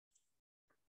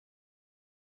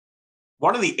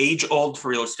One of the age-old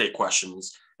real estate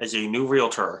questions as a new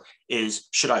realtor is,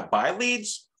 should I buy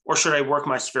leads or should I work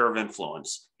my sphere of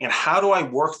influence? And how do I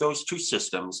work those two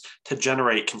systems to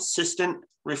generate consistent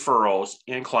referrals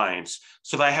and clients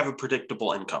so that I have a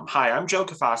predictable income? Hi, I'm Joe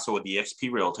Cafasso with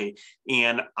eXp Realty,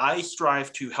 and I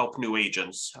strive to help new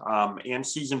agents and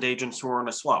seasoned agents who are in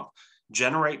a slump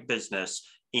generate business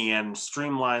and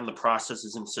streamline the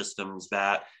processes and systems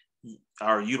that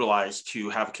are utilized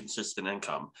to have a consistent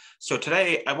income. So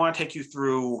today I want to take you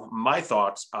through my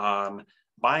thoughts on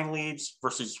buying leads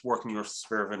versus working your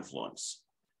sphere of influence.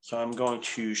 So I'm going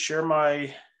to share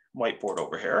my whiteboard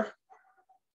over here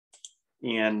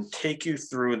and take you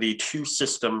through the two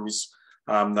systems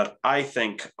that I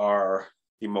think are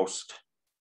the most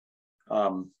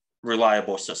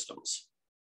reliable systems.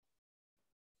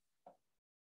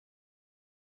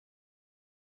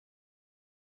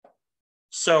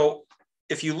 So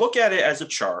if you look at it as a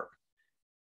chart,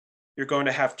 you're going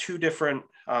to have two different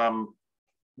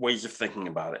ways of thinking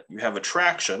about it. You have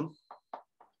attraction,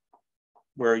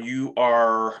 where you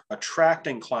are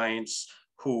attracting clients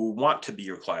who want to be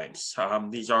your clients.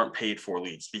 These aren't paid for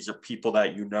leads. These are people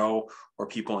that you know or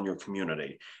people in your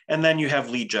community. And then you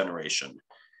have lead generation.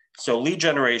 So lead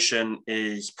generation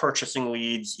is purchasing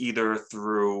leads either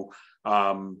through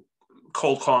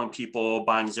cold calling people,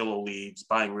 buying Zillow leads,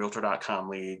 buying Realtor.com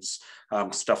leads,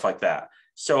 stuff like that.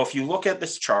 So if you look at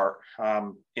this chart,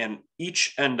 in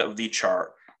each end of the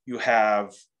chart, you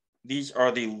have, these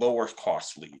are the lower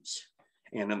cost leads.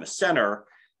 And in the center,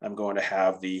 I'm going to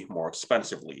have the more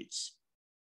expensive leads.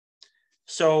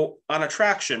 So on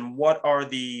attraction, what are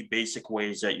the basic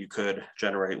ways that you could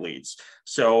generate leads?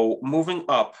 So moving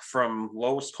up from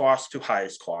lowest cost to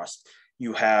highest cost,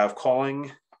 you have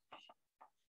calling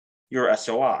your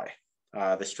SOI.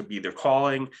 This could be either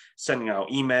calling, sending out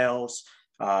emails,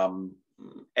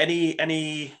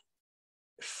 any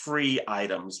free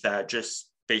items that just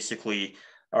basically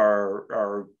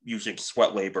are using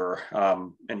sweat labor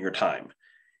and your time.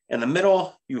 In the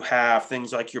middle, you have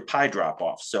things like your pie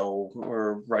drop-off. So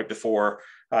we're right before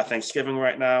Thanksgiving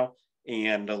right now,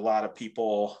 and a lot of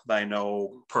people that I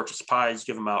know purchase pies,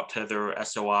 give them out to their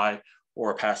SOI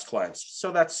or past clients.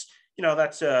 So that's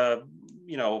that's a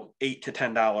 $8 to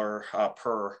 $10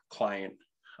 per client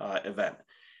event.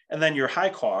 And then your high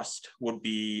cost would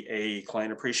be a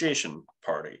client appreciation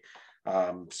party.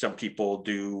 Some people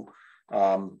do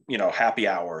happy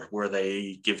hour where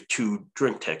they give 2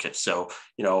 drink tickets. So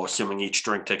assuming each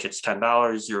drink ticket's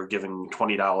 $10, you're giving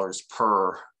 $20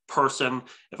 per person.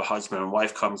 If a husband and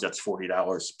wife comes, that's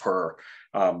 $40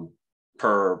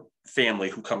 per family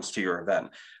who comes to your event.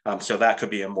 So that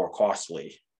could be a more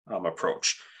costly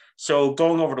approach. So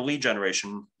going over to lead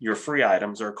generation, your free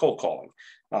items are cold calling.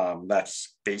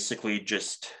 That's basically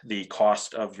just the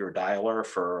cost of your dialer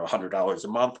for $100 a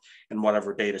month and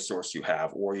whatever data source you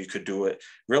have. Or you could do it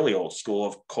really old school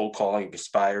of cold calling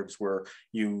expireds, where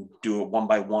you do it one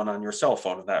by one on your cell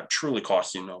phone, and that truly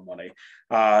costs you no money.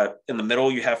 In the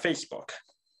middle, you have Facebook.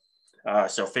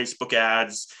 So Facebook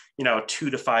ads, $2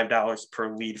 to $5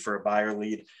 per lead for a buyer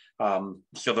lead.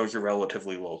 So those are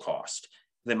relatively low cost.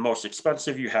 The most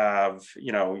expensive, you have,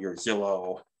 your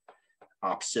Zillow,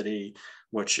 Opcity,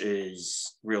 which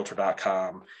is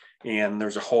Realtor.com. And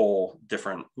there's a whole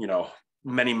different,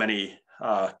 many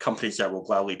companies that will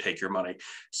gladly take your money.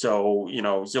 So,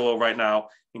 Zillow right now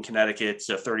in Connecticut, it's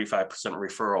a 35%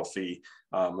 referral fee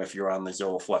if you're on the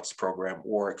Zillow Flex program,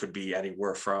 or it could be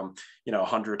anywhere from,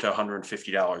 $100 to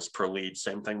 $150 per lead.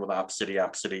 Same thing with Opcity.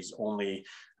 Opcity's only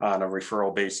on a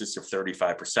referral basis of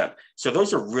 35%. So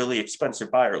those are really expensive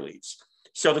buyer leads.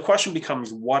 So the question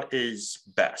becomes, what is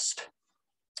best?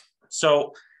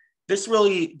 So this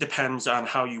really depends on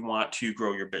how you want to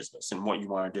grow your business and what you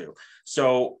want to do.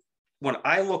 So when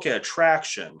I look at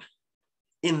attraction,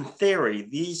 in theory,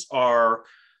 these are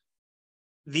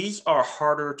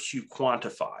harder to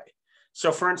quantify.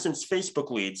 So for instance, Facebook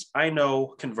leads, I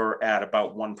know convert at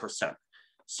about 1%.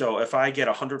 So if I get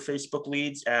 100 Facebook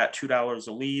leads at $2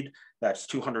 a lead, that's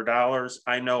 $200.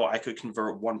 I know I could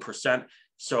convert 1%.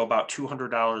 So about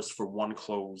 $200 for one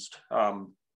closed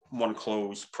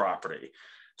property.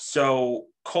 So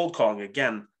cold calling,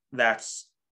 again, that's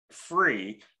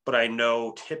free, but I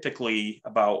know typically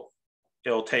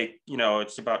it'll take,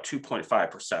 it's about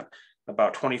 2.5%,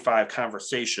 about 25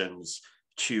 conversations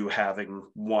to having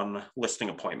one listing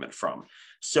appointment from.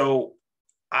 So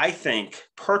I think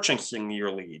purchasing your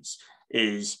leads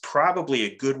is probably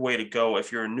a good way to go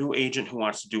if you're a new agent who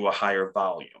wants to do a higher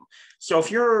volume. So if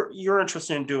you're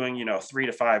interested in doing, 3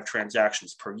 to 5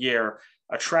 transactions per year,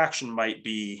 attraction might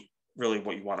be really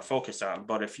what you want to focus on.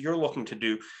 But if you're looking to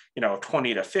do,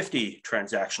 20 to 50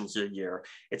 transactions a year,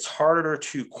 it's harder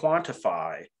to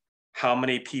quantify how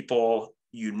many people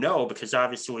you know, because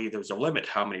obviously there's a limit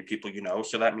how many people you know.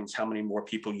 So that means how many more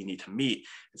people you need to meet.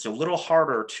 It's a little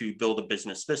harder to build a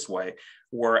business this way,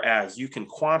 whereas you can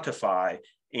quantify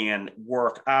and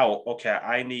work out, okay,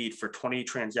 I need for 20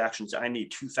 transactions, I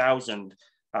need 2,000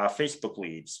 Facebook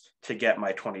leads to get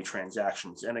my 20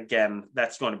 transactions. And again,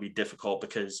 that's going to be difficult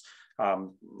because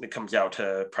it comes out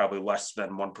to probably less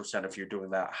than 1% if you're doing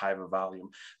that high of a volume.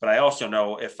 But I also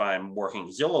know if I'm working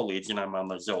Zillow leads and I'm on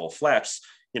the Zillow Flex,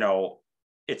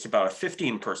 it's about a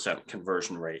 15%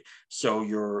 conversion rate. So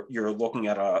you're looking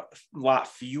at a lot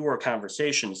fewer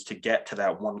conversations to get to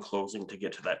that one closing, to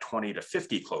get to that 20 to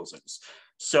 50 closings.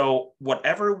 So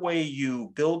whatever way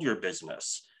you build your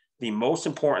business, the most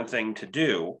important thing to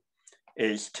do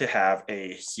is to have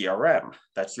a CRM.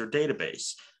 That's your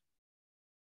database.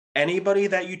 Anybody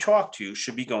that you talk to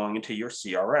should be going into your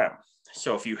CRM.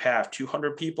 So if you have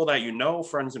 200 people that you know,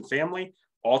 friends and family,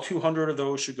 all 200 of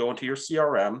those should go into your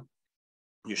CRM.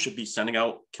 You should be sending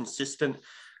out consistent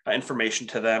information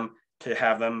to them to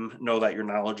have them know that you're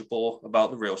knowledgeable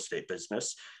about the real estate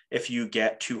business. If you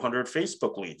get 200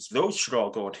 Facebook leads, those should all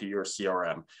go into your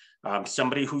CRM.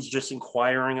 Somebody who's just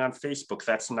inquiring on Facebook,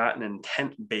 that's not an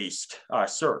intent-based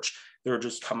search. They're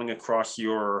just coming across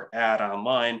your ad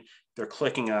online, they're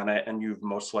clicking on it, and you've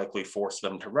most likely forced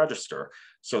them to register.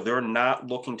 So they're not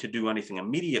looking to do anything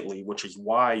immediately, which is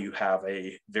why you have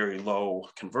a very low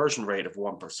conversion rate of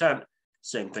 1%.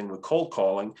 Same thing with cold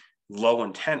calling. Low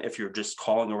intent, if you're just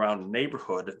calling around a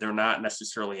neighborhood, they're not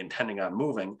necessarily intending on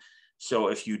moving. So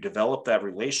if you develop that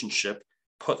relationship,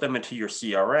 put them into your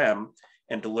CRM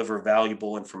and deliver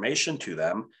valuable information to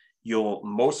them, you'll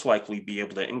most likely be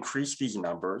able to increase these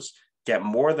numbers, get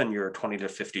more than your 20 to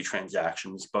 50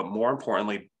 transactions, but more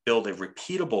importantly, build a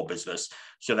repeatable business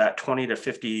so that 20 to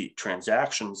 50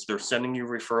 transactions, they're sending you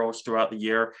referrals throughout the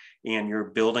year and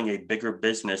you're building a bigger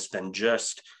business than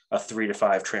just a 3 to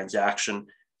 5 transaction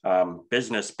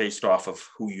business based off of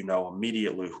who you know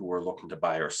immediately who are looking to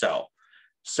buy or sell.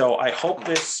 So I hope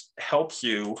this helps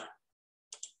you.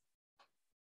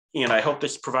 And I hope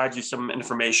this provides you some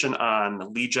information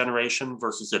on lead generation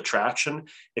versus attraction.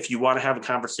 If you want to have a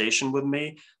conversation with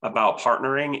me about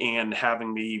partnering and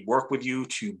having me work with you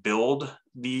to build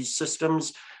these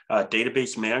systems,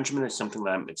 database management is something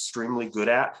that I'm extremely good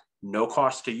at. No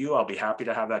cost to you. I'll be happy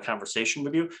to have that conversation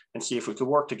with you and see if we could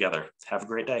work together. Have a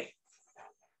great day.